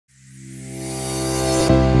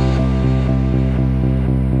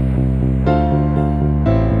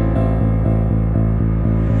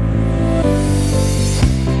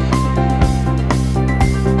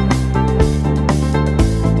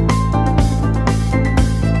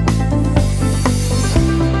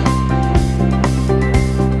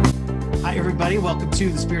to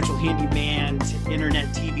the Spiritual Handyman Internet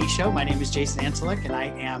TV show. My name is Jason Anselik, and I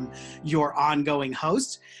am your ongoing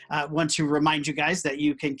host. I want to remind you guys that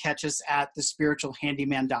you can catch us at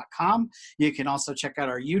thespiritualhandyman.com. You can also check out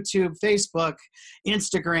our YouTube, Facebook,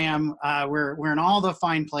 Instagram. We're in all the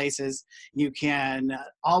fine places. You can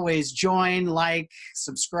always join, like,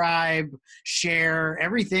 subscribe, share,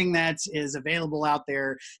 everything that is available out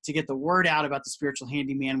there to get the word out about the Spiritual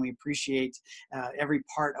Handyman. We appreciate every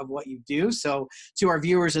part of what you do. So to our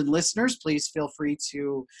viewers and listeners, please feel free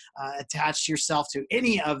to attach yourself to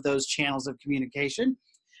any of those channels of communication.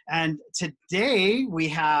 And today we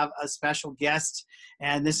have a special guest,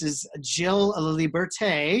 and this is Jill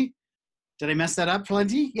Liberte. Did I mess that up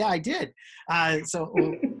plenty? Yeah, I did.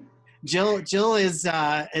 Jill is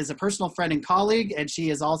a personal friend and colleague, and she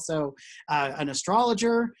is also an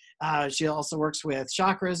astrologer. She also works with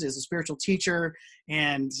chakras, is a spiritual teacher,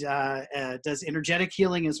 and does energetic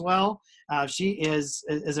healing as well. She is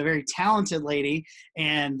a very talented lady,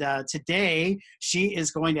 and today she is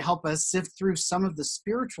going to help us sift through some of the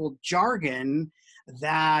spiritual jargon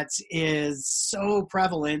that is so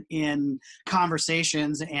prevalent in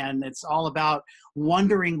conversations, and it's all about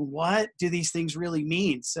wondering, what do these things really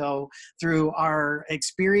mean? So through our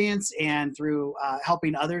experience and through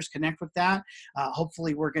helping others connect with that,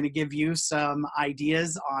 hopefully we're going to give you some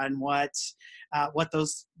ideas on what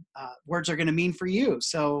those words are going to mean for you.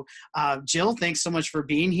 So Jill, thanks so much for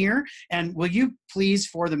being here. And will you please,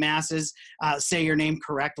 for the masses, say your name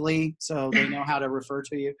correctly so they know how to refer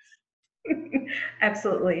to you?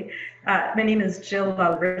 Absolutely. My name is Jill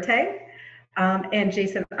Liberte. And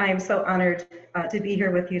Jason, I am so honored to be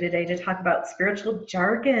here with you today to talk about spiritual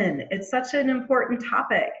jargon. It's such an important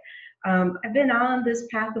topic. I've been on this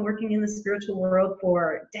path and working in the spiritual world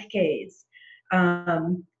for decades.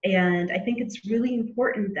 And I think it's really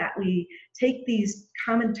important that we take these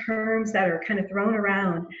common terms that are kind of thrown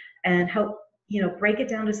around and help, break it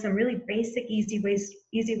down to some really basic, easy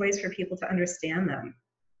ways for people to understand them.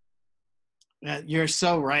 You're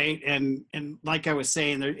so right, and like I was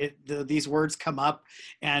saying, these words come up,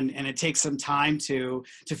 and it takes some time to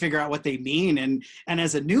figure out what they mean. And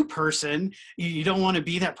as a new person, you don't want to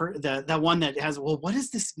be that one that has, well, what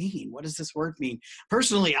does this mean? What does this word mean?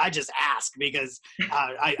 Personally, I just ask because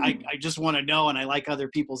I just want to know, and I like other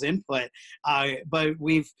people's input. But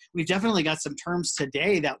we've definitely got some terms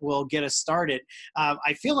today that will get us started.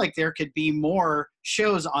 I feel like there could be more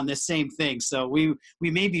shows on this same thing, so we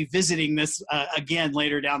may be visiting this again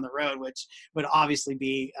later down the road, which would obviously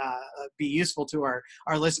be useful to our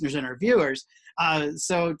listeners and our viewers.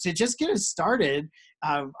 So to just get us started,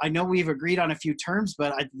 I know we've agreed on a few terms,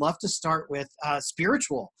 but I'd love to start with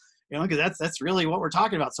spiritual, because that's really what we're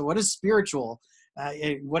talking about. So what is spiritual?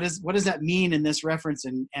 What does that mean in this reference,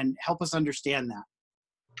 and help us understand that?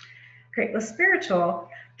 Great. Well, spiritual,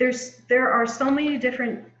 there are so many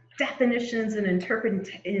different definitions and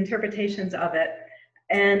interpretations of it.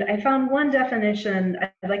 And I found one definition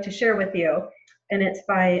I'd like to share with you, and it's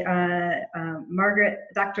by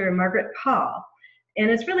Dr. Margaret Paul.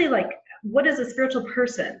 And it's really like, what is a spiritual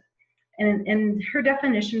person? And her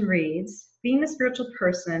definition reads, being a spiritual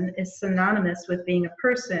person is synonymous with being a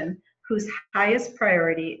person whose highest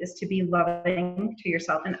priority is to be loving to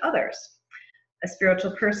yourself and others. A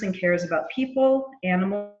spiritual person cares about people,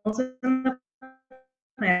 animals, and the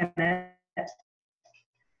planet.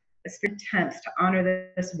 A spirit attempts to honor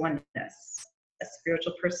this oneness. A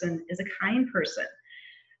spiritual person is a kind person.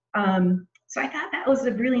 So I thought that was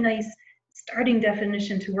a really nice starting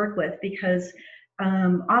definition to work with, because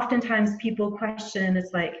oftentimes people question,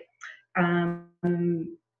 it's like,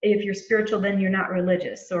 if you're spiritual, then you're not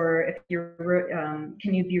religious, or if you're,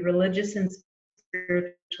 can you be religious and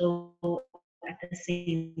spiritual at the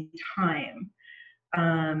same time?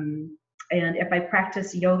 And if I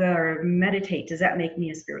practice yoga or meditate, does that make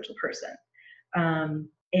me a spiritual person?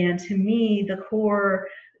 And to me, the core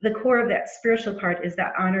of that spiritual part is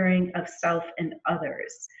that honoring of self and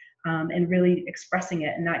others, and really expressing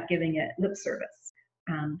it and not giving it lip service.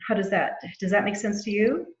 How does that make sense to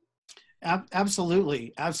you?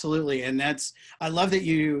 Absolutely. And I love that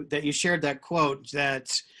you shared that quote, that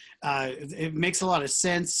it makes a lot of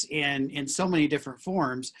sense in so many different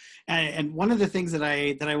forms. And one of the things that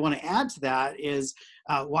I want to add to that is,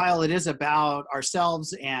 while it is about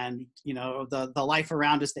ourselves and, the life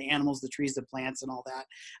around us, the animals, the trees, the plants, and all that,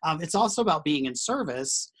 it's also about being in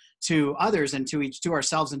service to others and to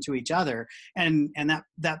ourselves and to each other. And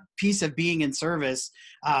that piece of being in service,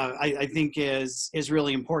 I think is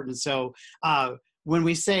really important. So when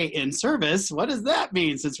we say in service, what does that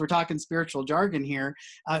mean? Since we're talking spiritual jargon here,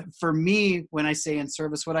 for me, when I say in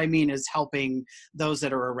service, what I mean is helping those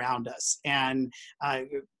that are around us, and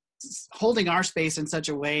holding our space in such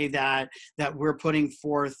a way that we're putting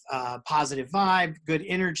forth positive vibe, good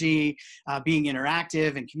energy, being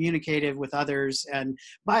interactive and communicative with others. And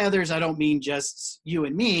by others, I don't mean just you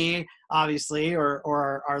and me, obviously, or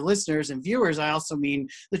our listeners and viewers. I also mean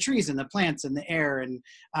the trees and the plants and the air, and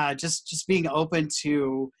just being open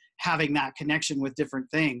to having that connection with different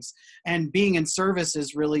things. And being in service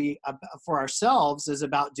is really, for ourselves, is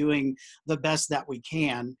about doing the best that we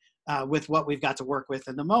can with what we've got to work with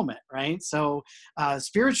in the moment, right? So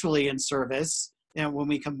spiritually in service, and when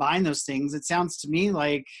we combine those things, it sounds to me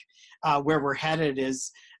like where we're headed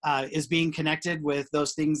is being connected with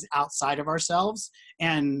those things outside of ourselves,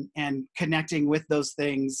 and connecting with those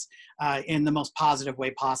things in the most positive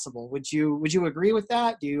way possible. Would you agree with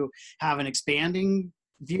that? Do you have an expanding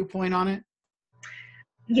viewpoint on it?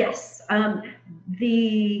 Yes.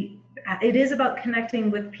 It is about connecting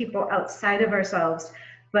with people outside of ourselves,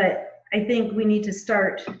 but I think we need to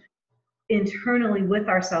start internally with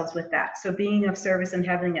ourselves with that. So being of service and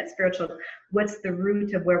having that spiritual, what's the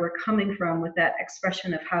root of where we're coming from with that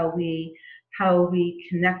expression of how we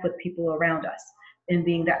connect with people around us, and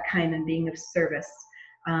being that kind and being of service.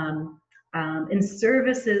 And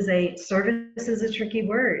service is a tricky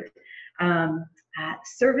word.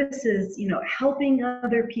 Service is, helping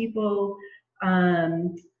other people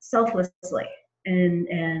selflessly,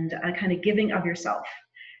 and kind of giving of yourself.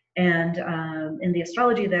 And in the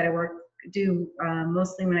astrology that I do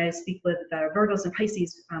mostly when I speak with Virgos and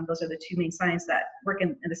Pisces, those are the two main signs that work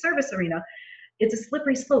in the service arena. It's a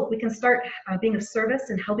slippery slope. We can start being of service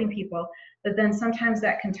and helping people, but then sometimes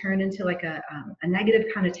that can turn into like a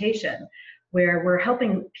negative connotation, where we're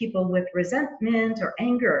helping people with resentment or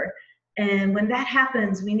anger. And when that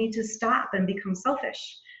happens, we need to stop and become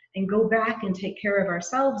selfish and go back and take care of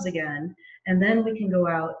ourselves again. And then we can go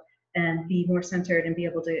out and be more centered and be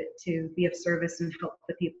able to be of service and help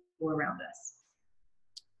the people around us.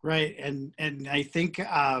 Right. And I think,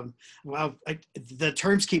 the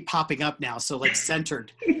terms keep popping up now. So like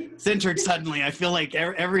centered suddenly, I feel like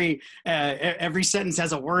every sentence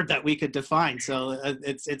has a word that we could define. So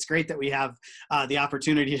it's great that we have the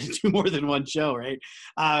opportunity to do more than one show. Right.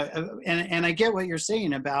 And I get what you're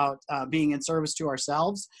saying about being in service to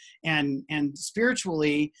ourselves, and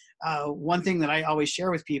spiritually. One thing that I always share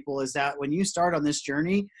with people is that when you start on this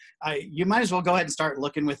journey, you might as well go ahead and start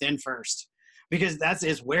looking within first, because that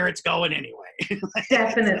is where it's going anyway.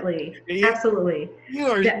 Definitely. Absolutely. You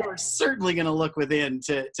are certainly going to look within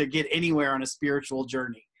to get anywhere on a spiritual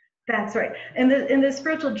journey. That's right. And in the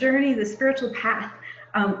spiritual journey, the spiritual path,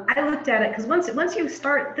 I looked at it because once you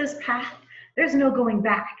start this path, there's no going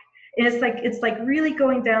back. And it's like really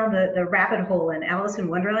going down the rabbit hole in Alice in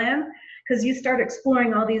Wonderland, because you start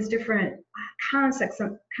exploring all these different concepts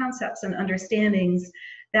and understandings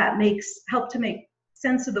that help to make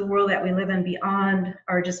sense of the world that we live in beyond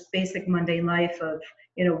our just basic mundane life of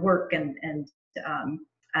work and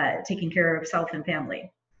taking care of self and family.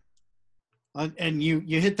 And you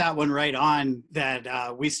hit that one right on,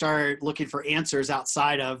 that we start looking for answers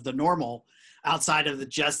outside of the normal, outside of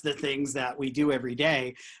just the things that we do every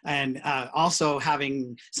day. And also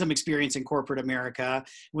having some experience in corporate America,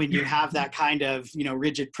 when you have that kind of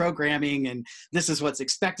rigid programming, and this is what's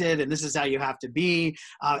expected and this is how you have to be,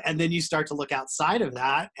 and then you start to look outside of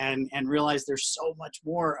that and realize there's so much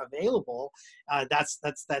more available. That's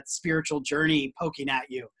that spiritual journey poking at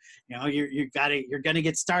you. You're going to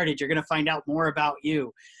get started. You're going to find out more about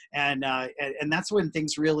you, and that's when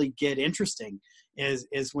things really get interesting.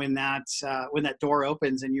 Is when that door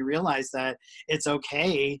opens and you realize that it's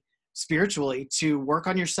okay spiritually to work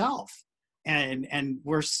on yourself, and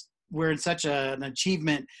we're in such an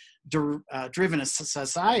achievement driven a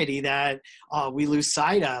society that we lose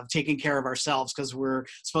sight of taking care of ourselves, because we're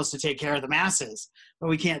supposed to take care of the masses, but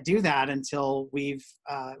we can't do that until we've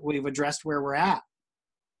addressed where we're at.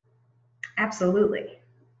 Absolutely.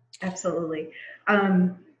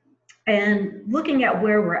 And looking at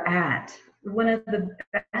where we're at, one of the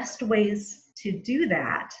best ways to do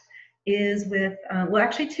that is with,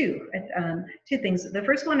 actually two things. The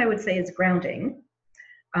first one I would say is grounding.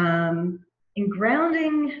 In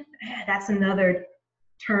grounding, that's another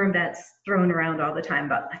term that's thrown around all the time,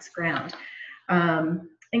 but let's ground.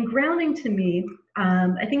 And grounding to me,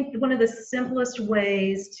 I think one of the simplest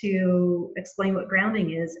ways to explain what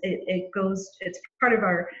grounding is, it's part of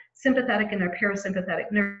our sympathetic and our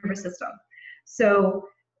parasympathetic nervous system. So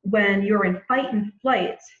when you're in fight and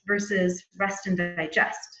flight versus rest and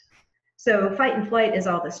digest. So fight and flight is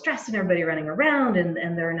all the stress and everybody running around, and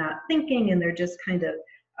they're not thinking, and they're just kind of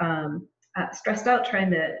stressed out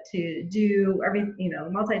trying to do everything, you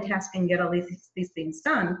know, multitasking, get all these things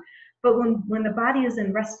done. But when the body is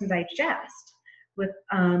in rest and digest,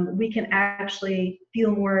 we can actually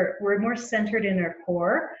feel we're more centered in our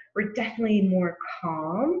core. We're definitely more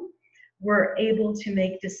calm. We're able to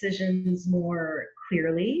make decisions more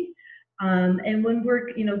clearly. And when we're,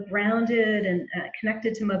 you know, grounded and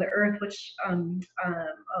connected to Mother Earth, which I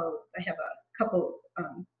have a couple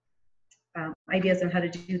ideas on how to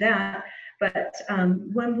do that. But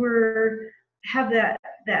when we're have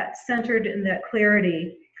that centered and that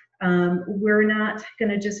clarity, we're not going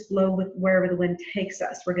to just flow with wherever the wind takes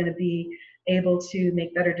us. We're going to be able to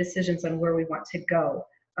make better decisions on where we want to go.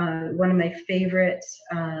 One of my favorite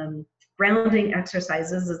grounding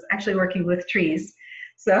exercises is actually working with trees.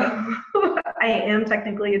 So I am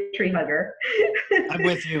technically a tree hugger. I'm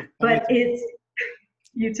with you. But it's,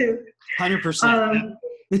 you too. 100%.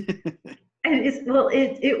 And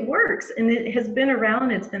it works, and it has been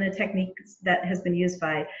around. It's been a technique that has been used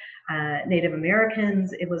by Native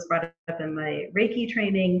Americans. It was brought up in my Reiki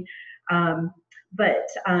training. But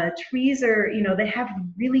trees are, you know, they have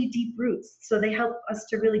really deep roots, so they help us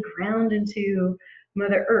to really ground into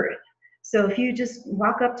Mother Earth. So if you just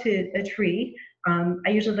walk up to a tree, I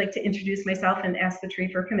usually like to introduce myself and ask the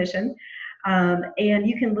tree for permission. And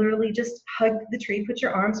you can literally just hug the tree, put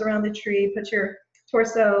your arms around the tree, put your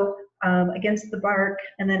torso against the bark,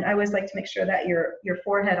 and then I always like to make sure that your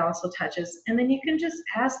forehead also touches. And then you can just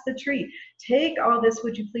ask the tree, take all this,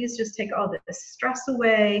 would you please just take all this stress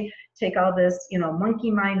away, take all this, you know, monkey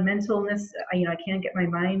mind mentalness, you know, I can't get my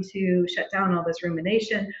mind to shut down all this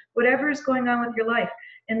rumination, whatever is going on with your life.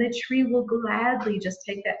 And the tree will gladly just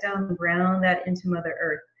take that down and ground that into Mother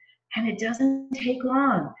Earth. And it doesn't take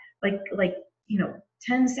long, like you know,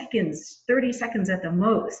 10 seconds, 30 seconds at the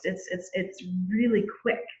most. It's really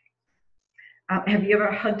quick. Have you ever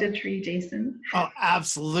hugged a tree, Jason? Oh,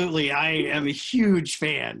 absolutely. I am a huge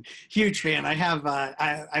fan. I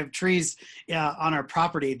have trees on our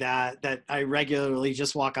property that I regularly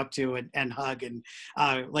just walk up to and hug. And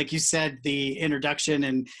like you said, the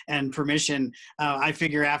introduction and permission, I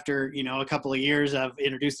figure after, you know, a couple of years of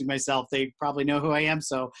introducing myself, they probably know who I am.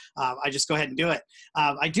 So I just go ahead and do it.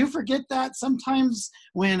 I do forget that sometimes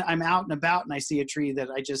when I'm out and about and I see a tree that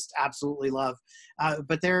I just absolutely love.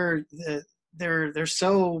 But they're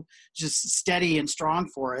so just steady and strong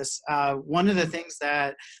for us. One of the things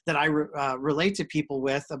that I relate to people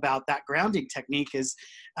with about that grounding technique is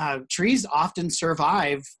trees often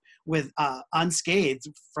survive with unscathed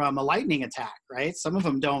from a lightning attack, right? Some of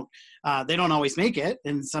them don't, they don't always make it,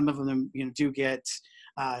 and some of them, you know, do get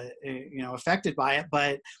affected by it.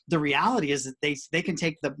 But the reality is that they can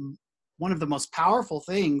take one of the most powerful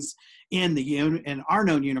things in our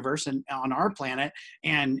known universe and on our planet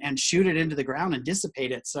and shoot it into the ground and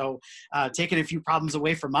dissipate it. So taking a few problems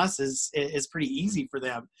away from us is pretty easy for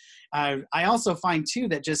them. I also find too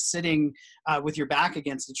that just sitting with your back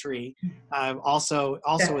against a tree also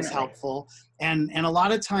is helpful. And a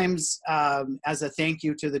lot of times as a thank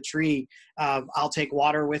you to the tree, I'll take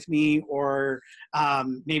water with me, or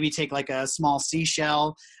maybe take like a small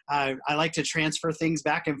seashell. I like to transfer things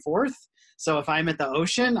back and forth. So if I'm at the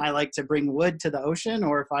ocean, I like to bring wood to the ocean,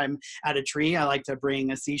 or if I'm at a tree, I like to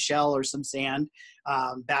bring a seashell or some sand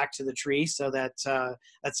back to the tree, so that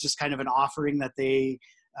that's just kind of an offering that they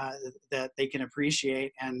can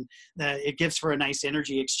appreciate, and that it gives for a nice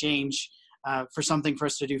energy exchange for something for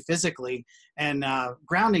us to do physically. And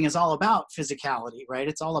grounding is all about physicality, right?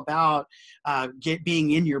 It's all about being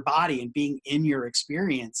in your body and being in your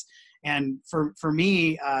experience. And for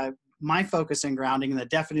me, my focus in grounding, and the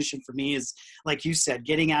definition for me is, like you said,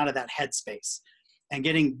 getting out of that headspace and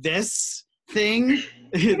getting this thing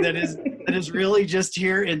that is really just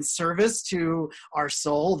here in service to our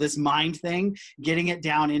soul, this mind thing, getting it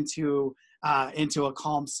down into a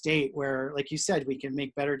calm state where, like you said, we can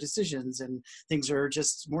make better decisions and things are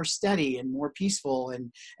just more steady and more peaceful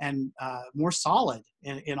and more solid,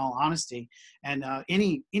 in all honesty. And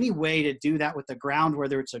any way to do that with the ground,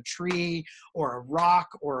 whether it's a tree or a rock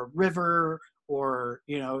or a river or,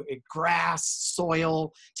 you know, grass,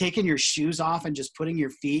 soil, taking your shoes off and just putting your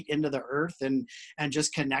feet into the earth and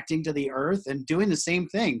just connecting to the earth and doing the same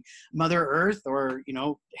thing. Mother Earth, or, you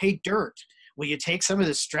know, hey, dirt, will you take some of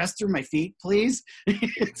the stress through my feet, please?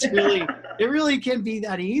 It really can be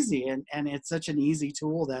that easy. And it's such an easy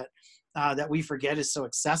tool that we forget is so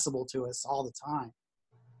accessible to us all the time.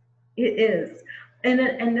 It is. And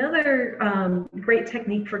another great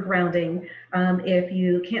technique for grounding, if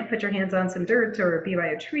you can't put your hands on some dirt or be by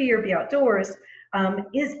a tree or be outdoors,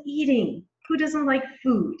 is eating. Who doesn't like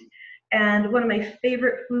food? And one of my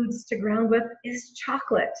favorite foods to ground with is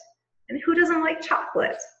chocolate. And who doesn't like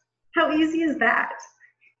chocolate? How easy is that?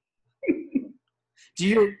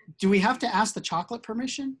 Do we have to ask the chocolate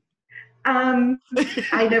permission? I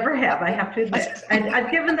never have, I have to admit.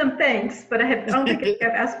 I've given them thanks, but I don't think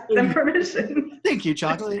I've asked them permission. Thank you,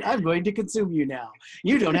 chocolate. I'm going to consume you now.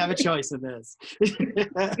 You don't have a choice in this.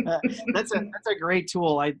 That's a great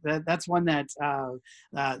tool. That's one that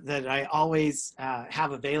I always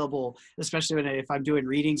have available, especially if I'm doing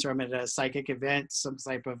readings or I'm at a psychic event, some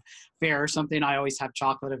type of fair or something. I always have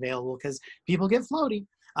chocolate available because people get floaty.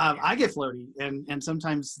 I get floaty, and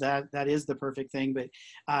sometimes that is the perfect thing. But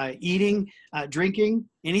eating, drinking,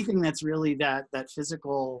 anything that's really that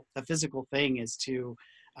physical thing is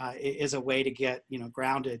a way to get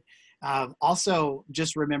grounded. Also,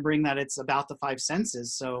 just remembering that it's about the five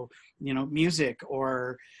senses. So music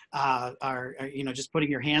or just putting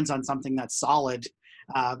your hands on something that's solid,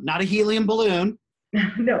 not a helium balloon.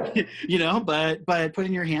 No. But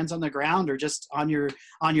putting your hands on the ground or just on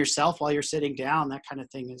yourself while you're sitting down, that kind of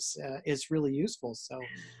thing is really useful. So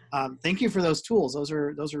thank you for those tools. Those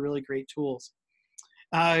are really great tools.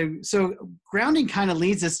 So grounding kind of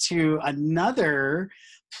leads us to another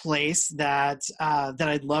place that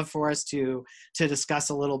I'd love for us to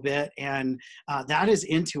discuss a little bit, and that is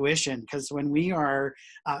intuition. Because when we are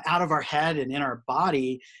out of our head and in our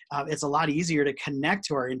body, it's a lot easier to connect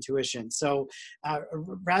to our intuition. So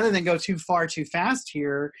rather than go too far too fast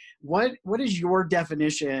here, what is your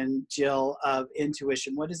definition, Jill, of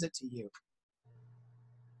intuition? What is it to you?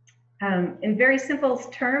 In very simple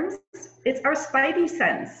terms, it's our spidey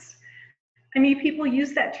sense. I mean, people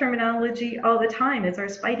use that terminology all the time. It's our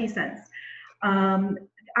spidey sense. Our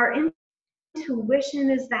intuition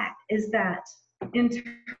is that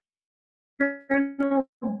internal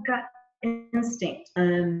gut instinct.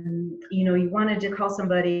 You wanted to call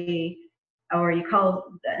somebody, or you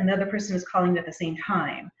call another person is calling at the same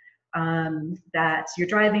time. That you're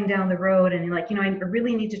driving down the road and you're like, I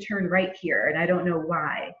really need to turn right here, and I don't know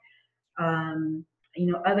why.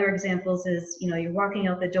 Other examples is, you're walking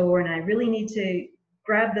out the door and I really need to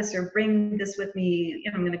grab this or bring this with me.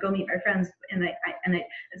 I'm going to go meet my friends. And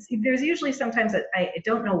there's usually sometimes that I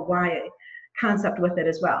don't know why concept with it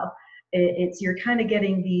as well. It's you're kind of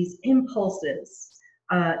getting these impulses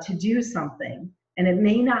to do something, and it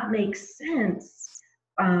may not make sense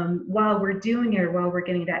while we're doing it or while we're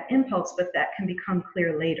getting that impulse, but that can become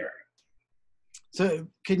clear later. So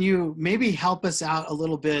can you maybe help us out a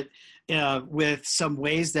little bit with some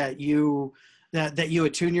ways that you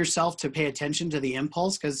attune yourself to pay attention to the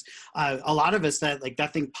impulse? Because a lot of us that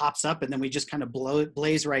thing pops up and then we just kind of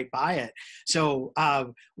blaze right by it. So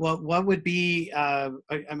what would be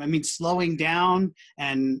slowing down,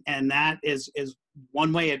 and that is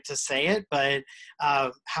one way to say it, but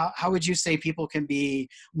how would you say people can be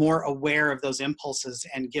more aware of those impulses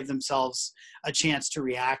and give themselves a chance to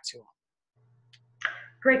react to them?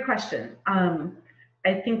 Great question.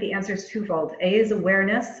 I think the answer is twofold. A is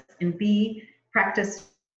awareness, and B,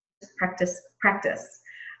 practice.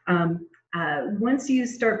 Once you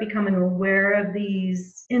start becoming aware of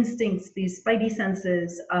these instincts, these spidey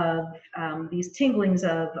senses of these tinglings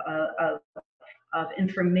of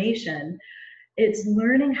information, it's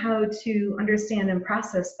learning how to understand and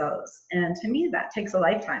process those. And to me, that takes a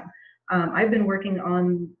lifetime. I've been working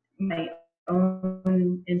on my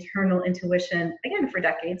own internal intuition again for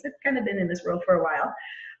decades. I've kind of been in this world for a while,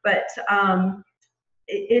 but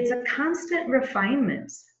it's a constant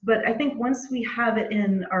refinement. But I think once we have it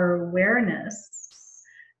in our awareness,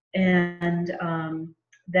 and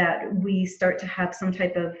that we start to have some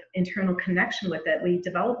type of internal connection with it, we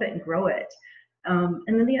develop it and grow it. And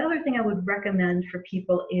then the other thing I would recommend for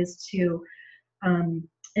people is to, and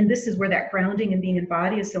this is where that grounding and being in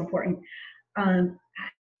body is so important.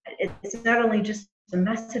 It's not only just the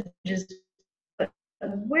messages, but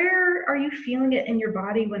where are you feeling it in your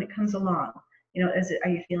body when it comes along? Are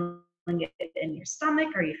you feeling it in your stomach?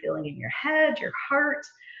 Are you feeling it in your head, your heart?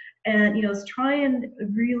 And try and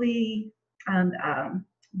really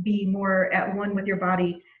be more at one with your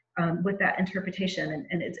body with that interpretation.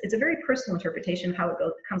 And it's a very personal interpretation how it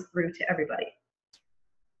comes through to everybody.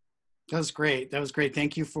 That was great. That was great.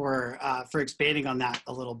 Thank you for expanding on that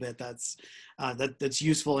a little bit. That's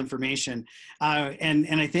useful information,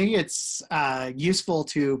 and I think it's useful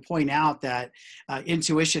to point out that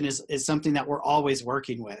intuition is something that we're always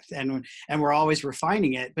working with, and we're always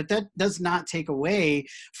refining it. But that does not take away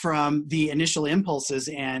from the initial impulses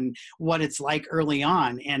and what it's like early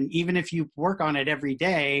on. And even if you work on it every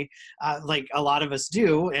day, like a lot of us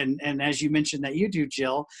do, and as you mentioned that you do,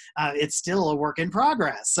 Jill, it's still a work in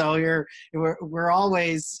progress. So we're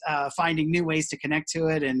always finding new ways to connect to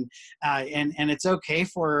it, and it's okay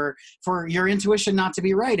for your intuition not to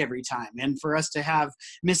be right every time, and for us to have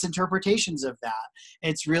misinterpretations of that.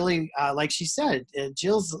 It's really like she said,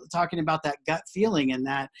 Jill's talking about that gut feeling and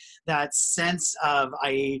that sense of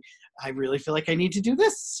I really feel like I need to do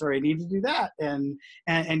this or I need to do that,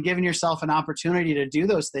 and giving yourself an opportunity to do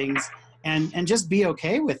those things. And just be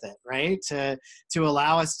okay with it, right? To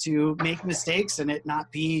allow us to make mistakes and it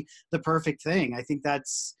not be the perfect thing. I think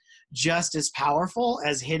that's just as powerful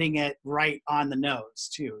as hitting it right on the nose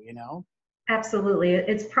too, you know? Absolutely.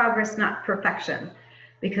 It's progress, not perfection,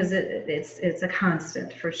 because it's a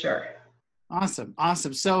constant for sure. Awesome.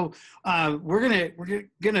 Awesome. So we're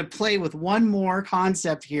gonna play with one more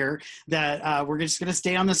concept here that we're just gonna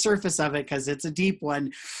stay on the surface of it because it's a deep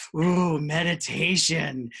one. Ooh,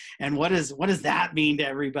 meditation. And what does that mean to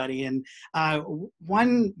everybody? And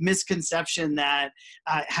one misconception that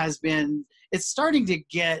it's starting to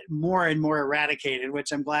get more and more eradicated,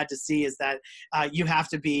 which I'm glad to see, is that you have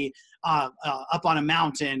to be up on a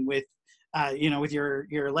mountain with with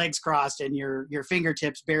your legs crossed and your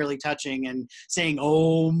fingertips barely touching and saying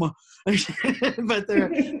Om. But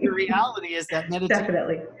the reality is that meditation,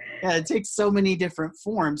 Definitely. it takes so many different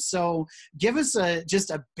forms. So give us just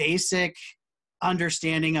a basic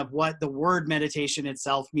understanding of what the word meditation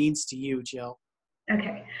itself means to you, Jill.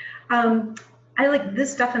 Okay. I like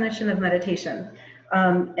this definition of meditation.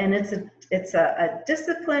 And it's a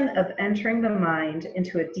discipline of entering the mind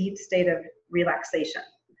into a deep state of relaxation.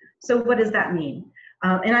 So what does that mean?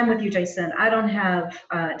 And I'm with you, Jason. I don't have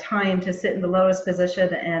time to sit in the lotus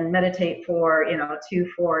position and meditate for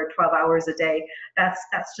 2, 4, 12 hours a day. That's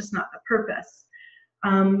just not the purpose.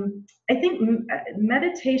 I think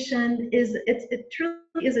meditation it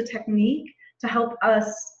truly is a technique to help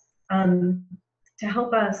us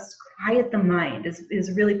quiet the mind.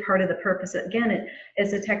 Is really part of the purpose. Again, it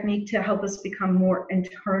is a technique to help us become more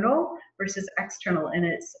internal versus external, and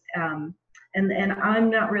it's and I'm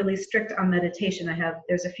not really strict on meditation.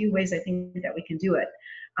 There's a few ways I think that we can do it.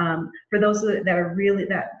 For those that are really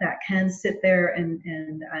that can sit there and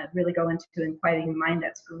really go into quieting the mind,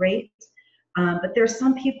 that's great. But there's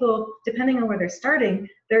some people, depending on where they're starting,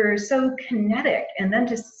 they're so kinetic, and then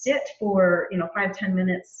to sit for 5-10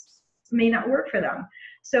 minutes may not work for them.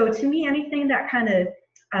 So to me, anything that kind of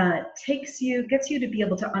gets you to be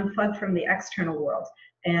able to unplug from the external world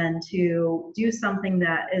and to do something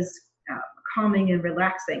that is calming and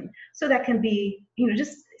relaxing. So that can be,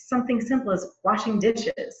 just something simple as washing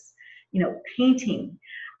dishes, painting.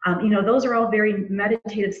 Those are all very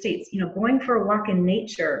meditative states. Going for a walk in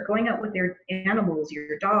nature, going out with your animals,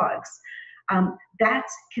 your dogs. That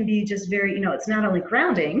can be just very, it's not only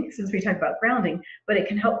grounding, since we talk about grounding, but it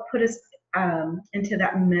can help put us into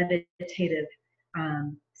that meditative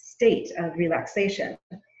state of relaxation.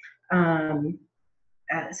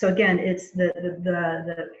 So again, it's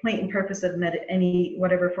the point and purpose of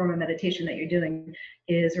whatever form of meditation that you're doing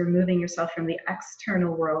is removing yourself from the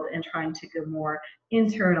external world and trying to go more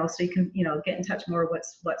internal, so you can get in touch more with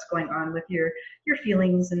what's going on with your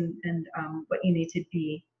feelings and what you need to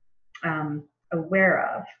be aware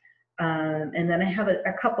of. And then I have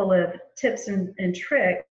a couple of tips and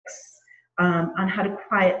tricks on how to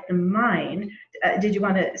quiet the mind. Did you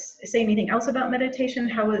want to say anything else about meditation?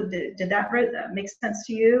 How did that make sense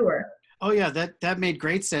to you, or? Oh yeah, that made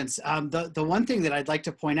great sense. The one thing that I'd like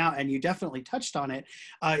to point out, and you definitely touched on it,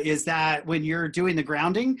 is that when you're doing the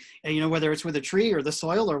grounding, and, whether it's with a tree or the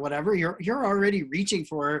soil or whatever, you're already reaching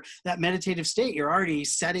for that meditative state. You're already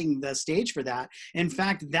setting the stage for that. In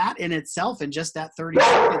fact, that in itself, in just that 30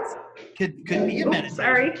 seconds, could be a meditation.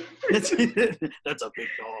 Sorry. That's a big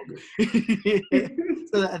dog.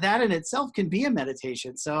 So that in itself can be a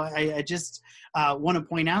meditation. So I just want to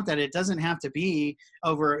point out that it doesn't have to be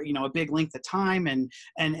over a big length of time,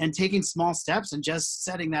 and taking small steps and just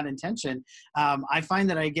setting that intention. I find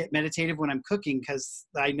that I get meditative when I'm cooking, because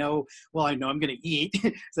I know I'm going to eat,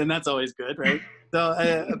 and that's always good, right? So,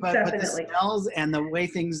 but the Definitely. smells and the way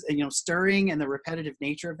things, you know, stirring and the repetitive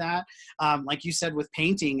nature of that, like you said, with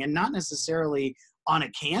painting, and not necessarily on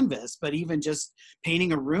a canvas, but even just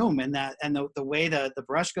painting a room, and that, and the way the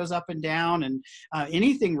brush goes up and down, and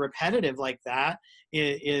anything repetitive like that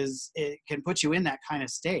it can put you in that kind of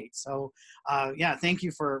state. So yeah, thank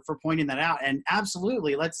you for pointing that out. And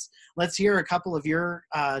absolutely, let's hear a couple of your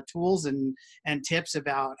tools and tips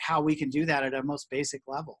about how we can do that at a most basic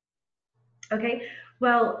level. Okay.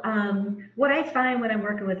 Well, what I find when I'm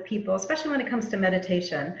working with people, especially when it comes to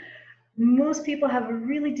meditation, most people have a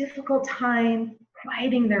really difficult time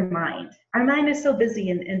quieting their mind. Our mind is so busy.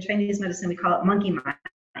 In Chinese medicine, we call it monkey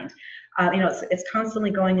mind. It's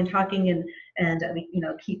constantly going and talking, and we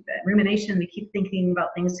keep rumination. We keep thinking about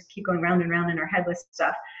things, keep going round and round in our head with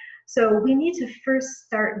stuff. So we need to first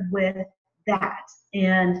start with that.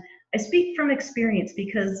 And I speak from experience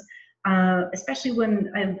because especially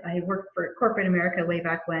when I worked for corporate America way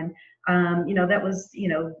back when, that was,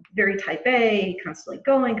 very type A, constantly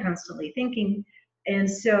going, constantly thinking. And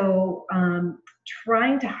so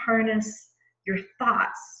trying to harness your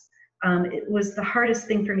thoughts, it was the hardest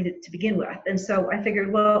thing for me to begin with. And so I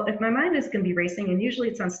figured, well, if my mind is going to be racing, and usually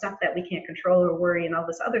it's on stuff that we can't control or worry and all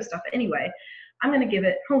this other stuff anyway, I'm going to give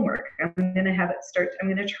it homework. I'm going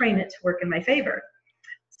to train it to work in my favor.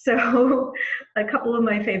 So a couple of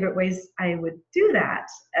my favorite ways I would do that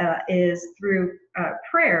is through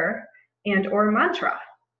prayer and or mantra.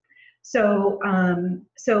 So I'm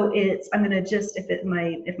going to just,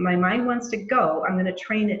 if my mind wants to go, I'm going to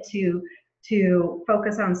train it to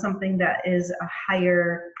focus on something that is a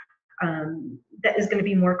higher, that is going to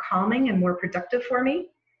be more calming and more productive for me.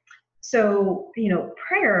 So,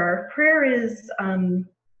 prayer is,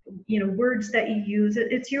 words that you use.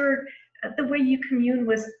 It's the way you commune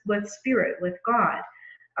with spirit, with God.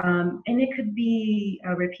 And it could be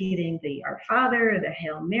repeating the Our Father, the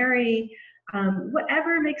Hail Mary,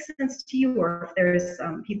 whatever makes sense to you, or if there's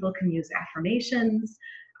people can use affirmations.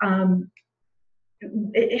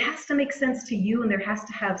 It has to make sense to you, and there has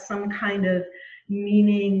to have some kind of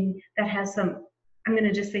meaning that has some, I'm going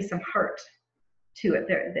to just say, some heart to it.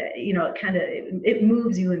 It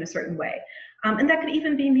moves you in a certain way. And that could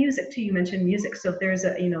even be music too. You mentioned music. So if there's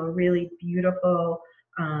a really beautiful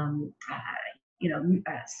song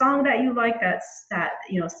that you like, that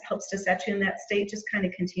helps to set you in that state, just kind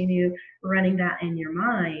of continue running that in your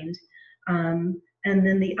mind. And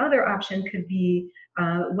then the other option could be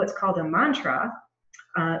what's called a mantra.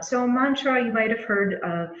 So a mantra, you might have heard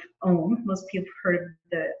of Om. Most people have heard of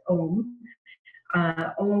the Om.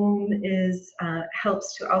 Om is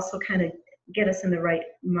helps to also kind of get us in the right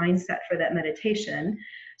mindset for that meditation.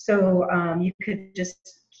 So you could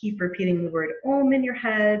just keep repeating the word Om in your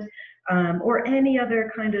head, or any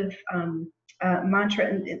other kind of mantra.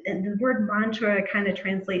 And the word mantra kind of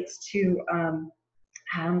translates to,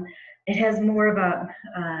 it has more of a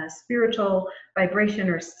spiritual vibration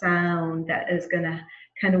or sound that is going to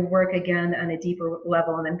kind of work again on a deeper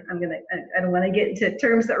level. And I don't want to get into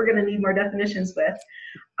terms that we're going to need more definitions with.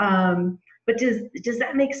 But does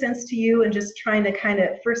that make sense to you? And just trying to kind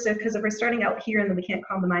of first, because if we're starting out here and then we can't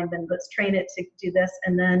calm the mind, then let's train it to do this.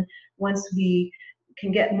 And then once we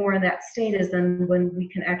can get more in that state is then when we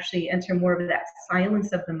can actually enter more of that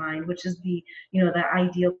silence of the mind, which is the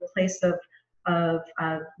ideal place of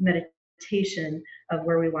meditation, of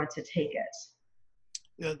where we want to take it.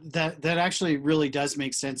 That actually really does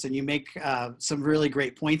make sense, and you make some really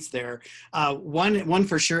great points there. One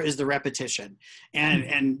for sure is the repetition,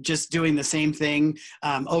 and just doing the same thing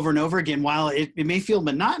over and over again. While it may feel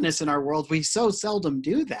monotonous in our world, we so seldom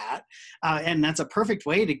do that, and that's a perfect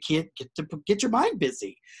way to get your mind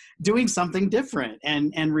busy, doing something different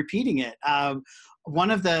and repeating it.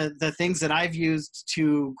 One of the things that I've used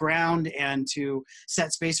to ground and to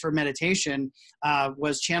set space for meditation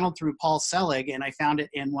was channeled through Paul Selig, and I found it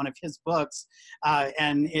in one of his books.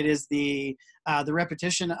 And it is the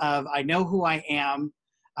repetition of, I know who I am,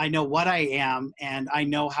 I know what I am, and I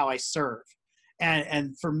know how I serve.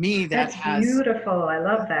 And for me, that's beautiful. I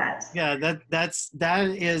love that. Yeah, that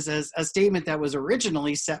is a statement that was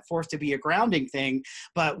originally set forth to be a grounding thing,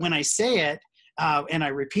 but when I say it, and I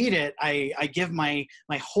repeat it, I give my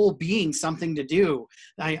whole being something to do.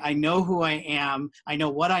 I know who I am, I know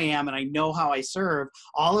what I am, and I know how I serve.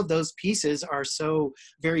 All of those pieces are so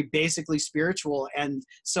very basically spiritual and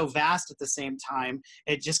so vast at the same time.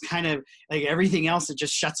 It just kind of, like everything else, it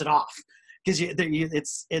just shuts it off, because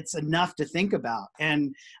it's enough to think about.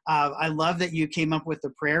 And I love that you came up with the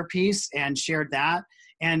prayer piece and shared that.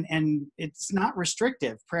 And it's not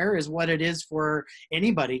restrictive. Prayer is what it is for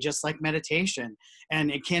anybody, just like meditation.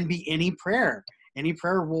 And it can be any prayer. any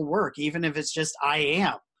prayer will work, even if it's just I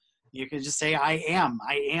am. You can just say I am,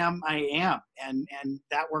 and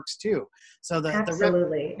that works too. So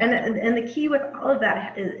Absolutely. And the key with all of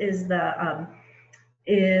that is the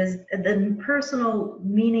personal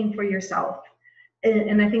meaning for yourself.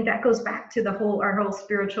 And I think that goes back to our whole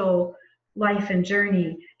spiritual life and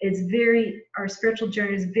journey. Our spiritual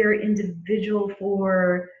journey is very individual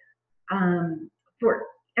for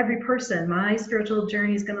every person. My spiritual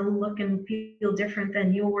journey is going to look and feel different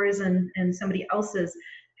than yours and somebody else's.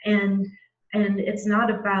 And it's not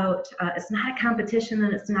about, it's not a competition,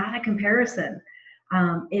 and it's not a comparison.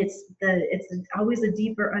 It's always a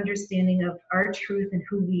deeper understanding of our truth and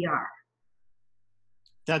who we are.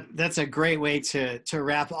 That's a great way to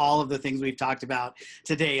wrap all of the things we've talked about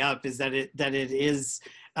today up, is that it is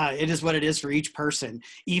what it is for each person.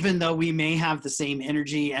 Even though we may have the same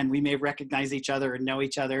energy and we may recognize each other and know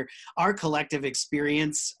each other, our collective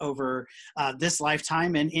experience over this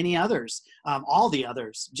lifetime and any others, all the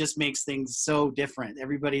others, just makes things so different.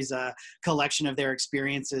 Everybody's a collection of their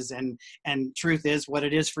experiences, and truth is what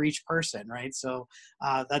it is for each person, right? So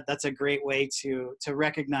that's a great way to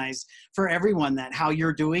recognize for everyone that how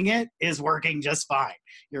you're doing it is working just fine.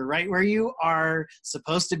 You're right where you are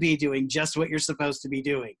supposed to be, doing just what you're supposed to be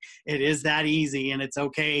doing. It is that easy, and it's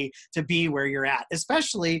okay to be where you're at,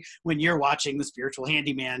 especially when you're watching the Spiritual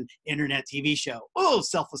Handyman internet TV show. Oh,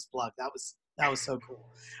 selfless plug. That was so cool.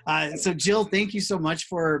 So Jill, thank you so much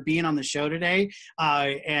for being on the show today,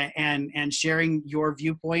 and sharing your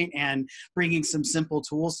viewpoint and bringing some simple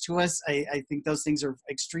tools to us. I think those things are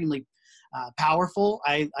extremely powerful.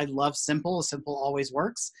 I love simple. Simple always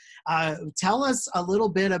works. Tell us a little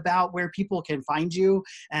bit about where people can find you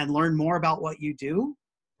and learn more about what you do.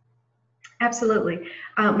 Absolutely.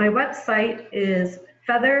 My website is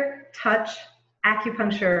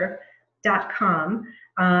feathertouchacupuncture.com.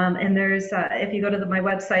 And there's, if you go to my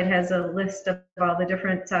website, has a list of all the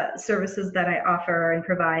different services that I offer and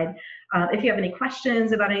provide. If you have any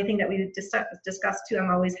questions about anything that we discussed too, I'm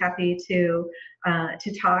always happy to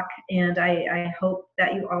talk. And I hope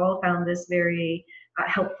that you all found this very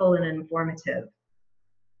helpful and informative.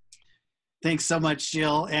 Thanks so much,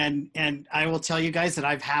 Jill. And I will tell you guys that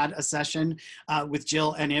I've had a session with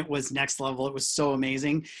Jill, and it was next level. It was so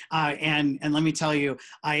amazing. And let me tell you,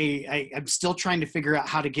 I'm still trying to figure out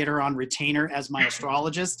how to get her on retainer as my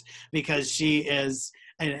astrologist, because she is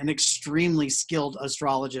an extremely skilled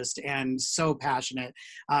astrologist and so passionate.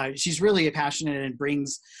 She's really passionate and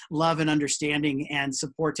brings love and understanding and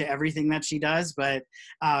support to everything that she does. But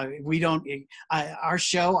our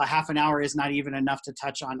show, a half an hour, is not even enough to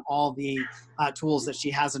touch on all the tools that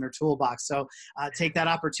she has in her toolbox. So take that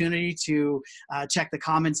opportunity to check the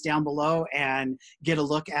comments down below and get a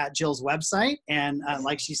look at Jill's website. And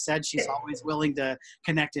like she said, she's always willing to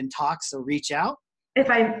connect and talk. So reach out.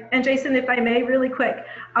 Jason, if I may, really quick,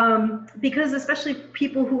 because especially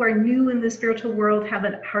people who are new in the spiritual world have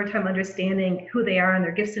a hard time understanding who they are and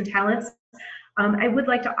their gifts and talents, I would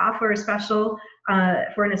like to offer a special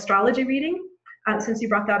for an astrology reading, since you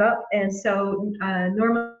brought that up. And so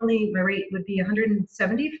normally my rate would be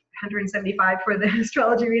 $175 for the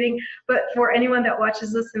astrology reading, but for anyone that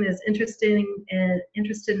watches this and is interested in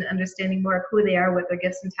understanding more of who they are, what their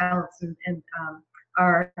gifts and talents and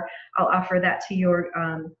I'll offer that to your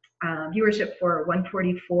viewership for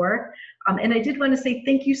 $144. And I did want to say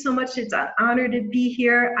thank you so much. It's an honor to be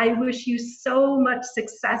here. I wish you so much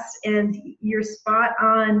success, and you're spot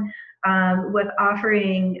on with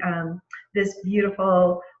offering this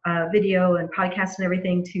beautiful video and podcast and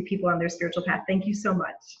everything to people on their spiritual path. Thank you so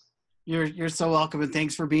much. You're so welcome, and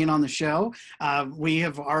thanks for being on the show. We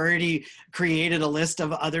have already created a list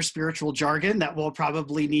of other spiritual jargon that we'll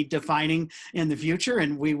probably need defining in the future,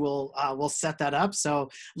 and we'll set that up. So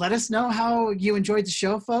let us know how you enjoyed the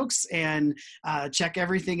show, folks, and check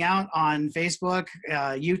everything out on Facebook,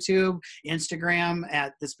 YouTube, Instagram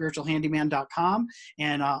at thespiritualhandyman.com,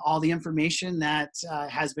 and all the information that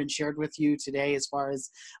has been shared with you today as far as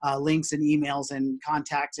links and emails and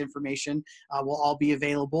contact information will all be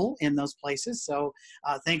available in those places. So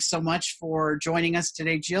thanks so much for joining us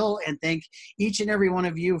today, Jill, and thank each and every one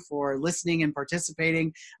of you for listening and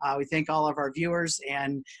participating. We thank all of our viewers,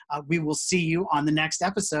 and we will see you on the next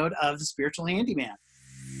episode of The Spiritual Handyman.